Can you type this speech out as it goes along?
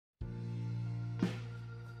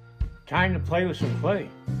Time to play with some clay.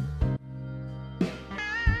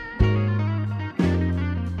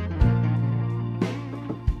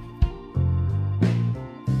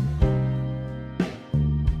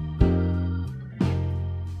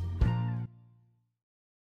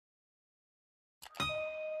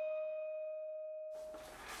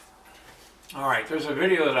 Alright, there's a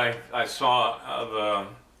video that I saw of,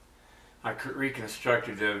 I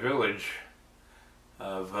reconstructed a village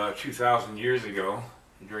of 2,000 years ago,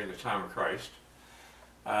 during the time of Christ,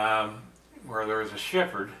 where there was a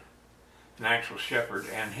shepherd, an actual shepherd,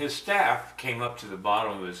 and his staff came up to the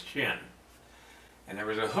bottom of his chin. And there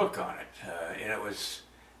was a hook on it, and it was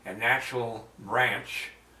a natural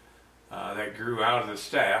branch that grew out of the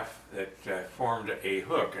staff that formed a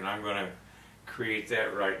hook, and I'm going to create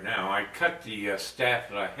that right now. I cut the staff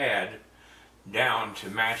that I had down to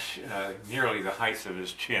match nearly the height of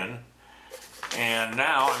his chin, and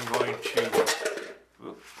now I'm going to,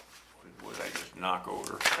 oops, what did I just knock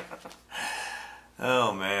over?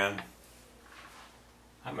 Oh man,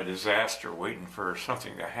 I'm a disaster waiting for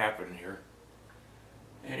something to happen here.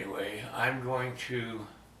 Anyway, I'm going to,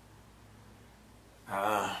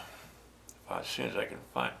 as soon as I can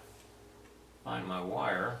find my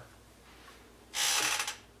wire.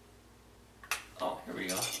 Oh, here we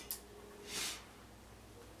go.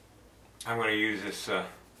 I'm going to use this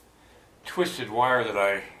twisted wire that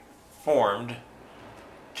I formed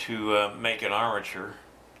to make an armature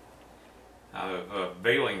out of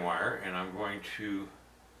baling wire, and I'm going to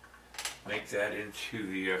make that into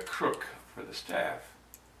the crook for the staff.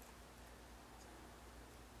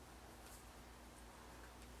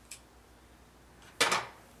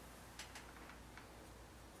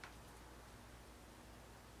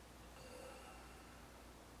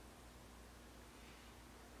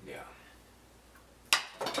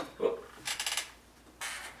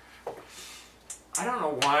 I don't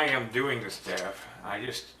know why I'm doing the staff. I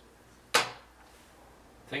just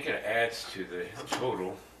think it adds to the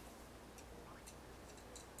total.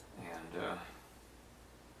 And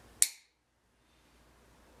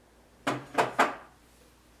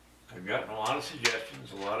I've gotten a lot of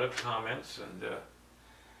suggestions, a lot of comments, and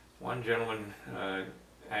one gentleman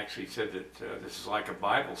actually said that this is like a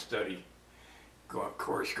Bible study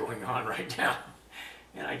course going on right now.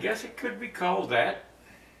 And I guess it could be called that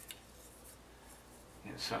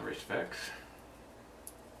in some respects.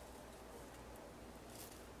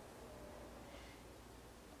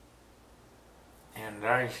 And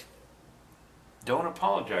I don't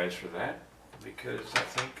apologize for that, because I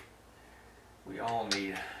think we all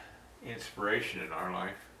need inspiration in our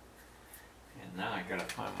life. And now I gotta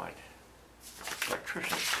find my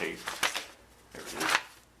electrician's tape. There it is.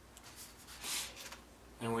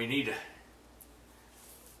 And we need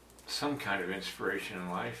some kind of inspiration in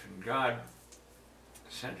life, and God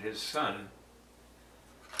sent his son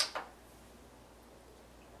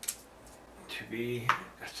to be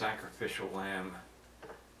a sacrificial lamb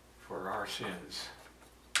for our sins.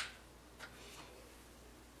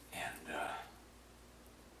 And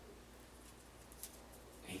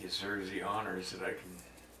he deserves the honors that I can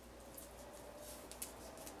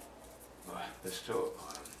bestow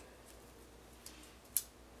upon him.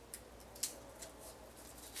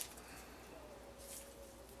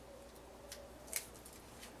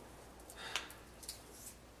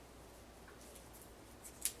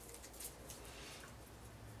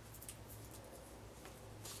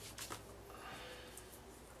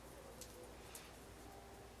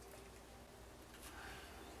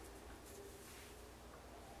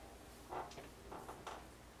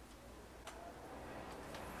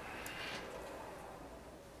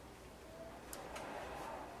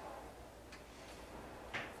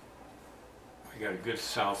 We got a good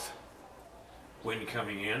south wind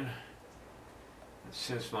coming in, and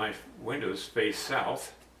since my windows face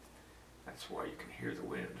south, that's why you can hear the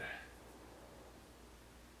wind.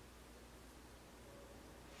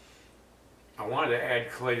 I wanted to add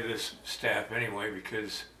clay to this staff anyway,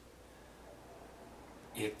 because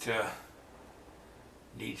it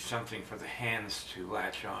needs something for the hands to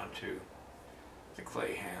latch on to, the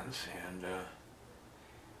clay hands, and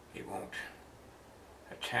it won't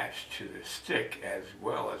attach to the stick as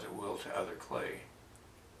well as it will to other clay.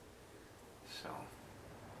 So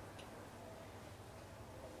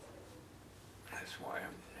that's why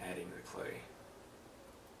I'm adding the clay.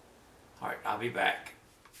 Alright, I'll be back.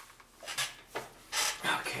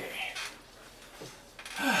 Okay.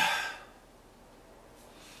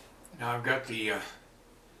 Now I've got the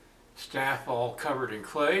staff all covered in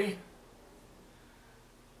clay.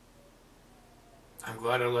 I'm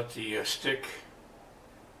glad I let the stick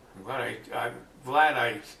I'm glad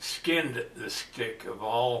I skinned the stick of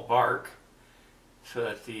all bark so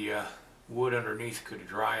that the wood underneath could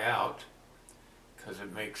dry out, because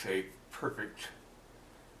it makes a perfect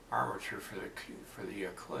armature for the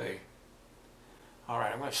clay. All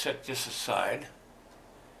right, I'm going to set this aside.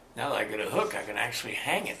 Now that I get a hook, I can actually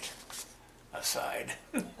hang it aside.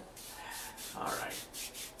 All right,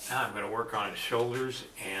 now I'm going to work on his shoulders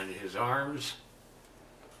and his arms,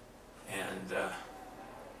 and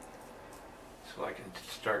so I can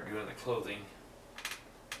start doing the clothing.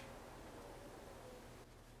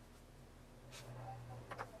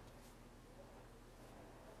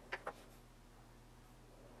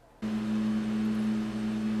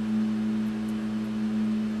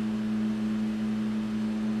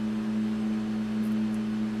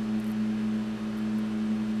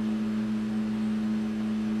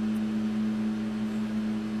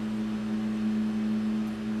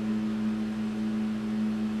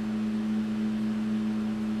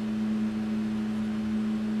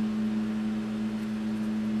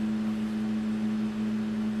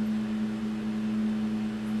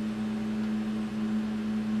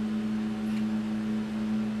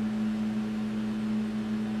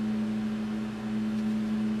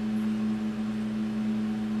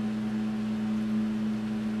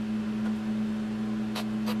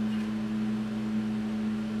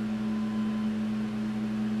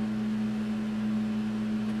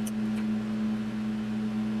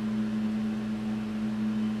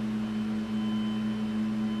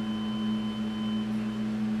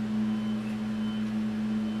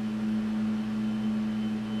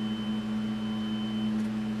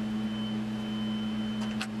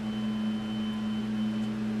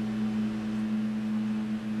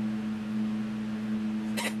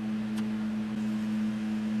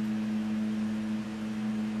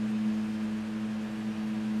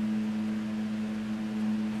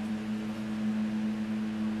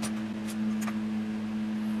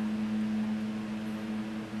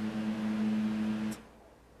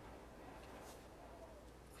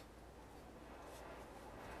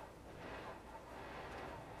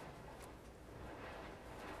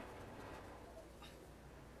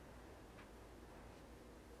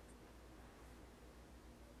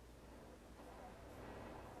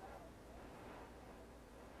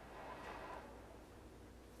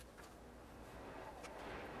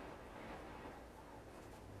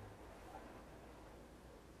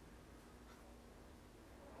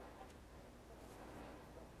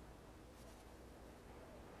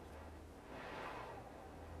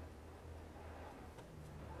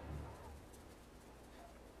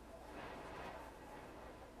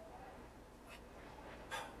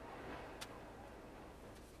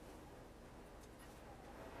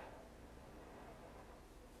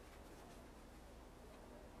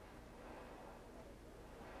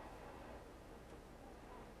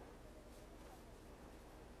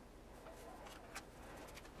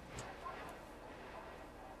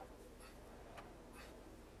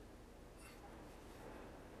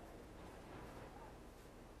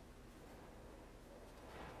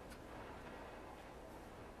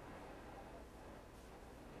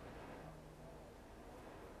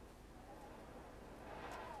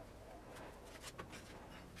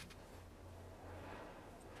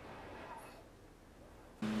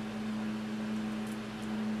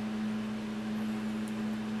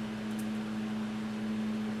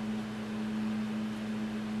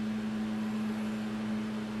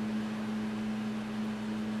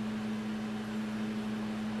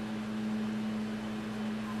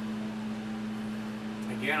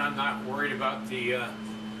 Again, I'm not worried about the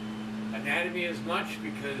anatomy as much,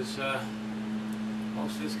 because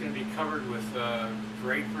most of this is going to be covered with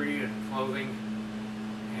drapery and clothing,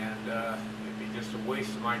 and it'd be just a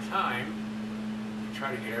waste of my time to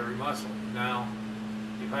try to get every muscle. Now,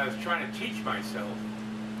 if I was trying to teach myself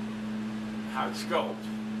how to sculpt,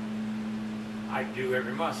 I'd do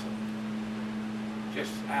every muscle,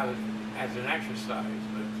 just as an exercise,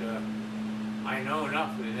 but I know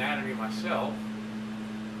enough of the anatomy myself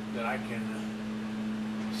that I can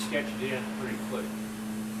sketch it in pretty quick,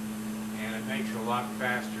 and it makes it a lot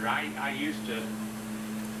faster.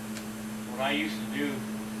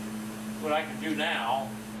 What I can do now,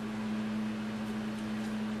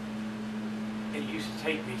 it used to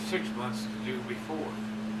take me 6 months to do before,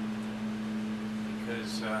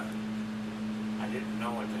 because I didn't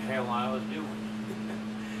know what the hell I was doing.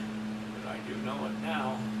 But I do know it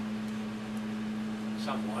now,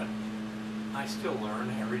 somewhat. I still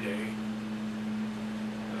learn every day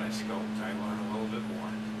that I sculpt. I learn a little bit more.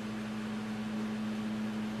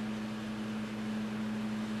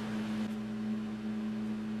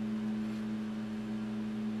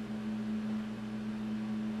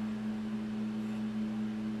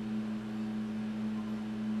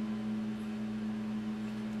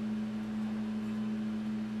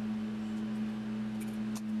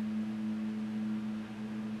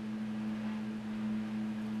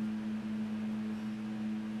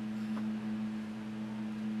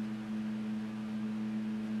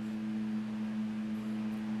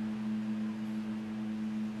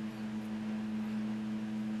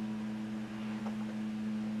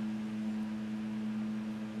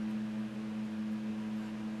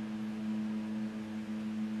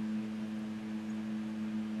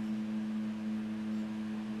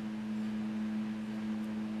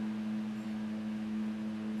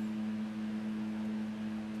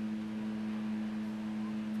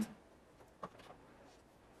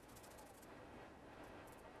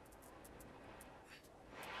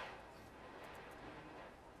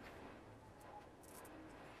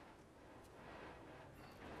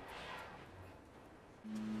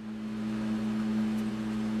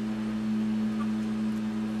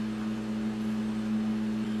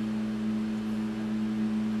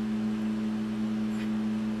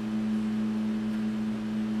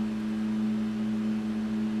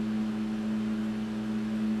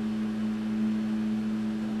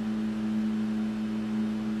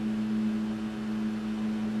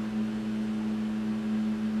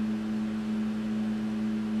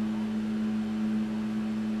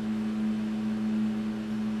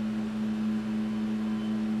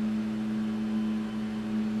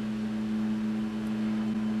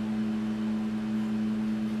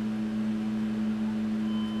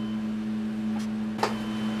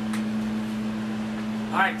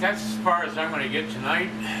 Alright, that's as far as I'm going to get tonight.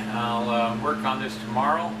 I'll work on this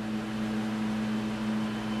tomorrow.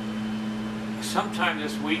 Sometime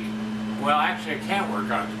this week, well actually I can't work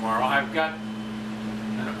on it tomorrow. I've got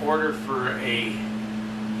an order for a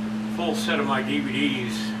full set of my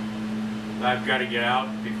DVDs that I've got to get out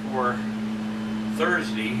before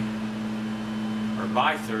Thursday, or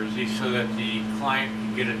by Thursday, so that the client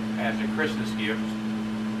can get it as a Christmas gift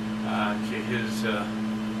to his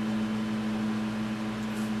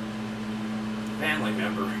family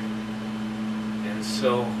member. And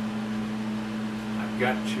so I've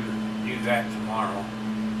got to do that tomorrow,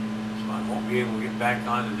 so I won't be able to get back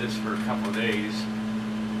onto this for a couple of days.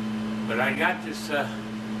 But I got this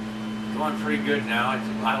going pretty good now.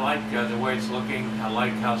 I like the way it's looking. I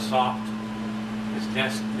like how soft his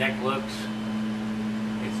neck looks.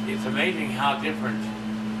 It's amazing how different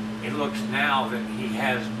it looks now that he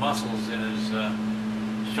has muscles in his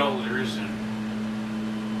shoulders and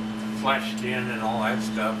fleshed in and all that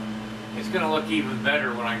stuff. It's going to look even better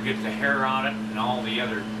when I get the hair on it and all the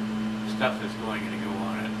other stuff that's going to go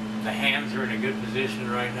on it. The hands are in a good position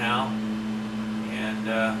right now, and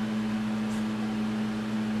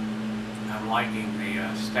I'm liking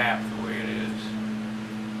the staff the way it is.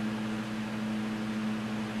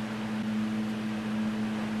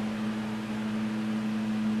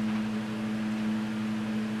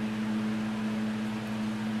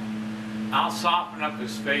 I'll soften up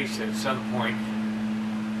his face at some point.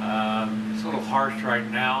 It's a little harsh right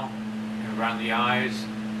now around the eyes.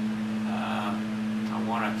 I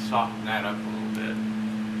want to soften that up a little bit.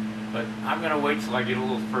 But I'm going to wait till I get a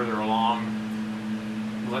little further along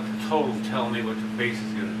and let the total tell me what the face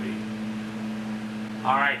is going to be.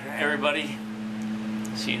 Alright, everybody.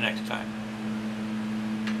 See you next time.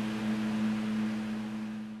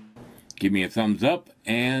 Give me a thumbs up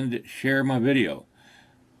and share my video.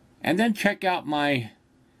 And then check out my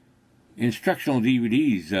instructional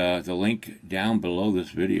DVDs, the link down below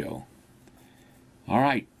this video.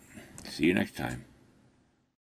 Alright, see you next time.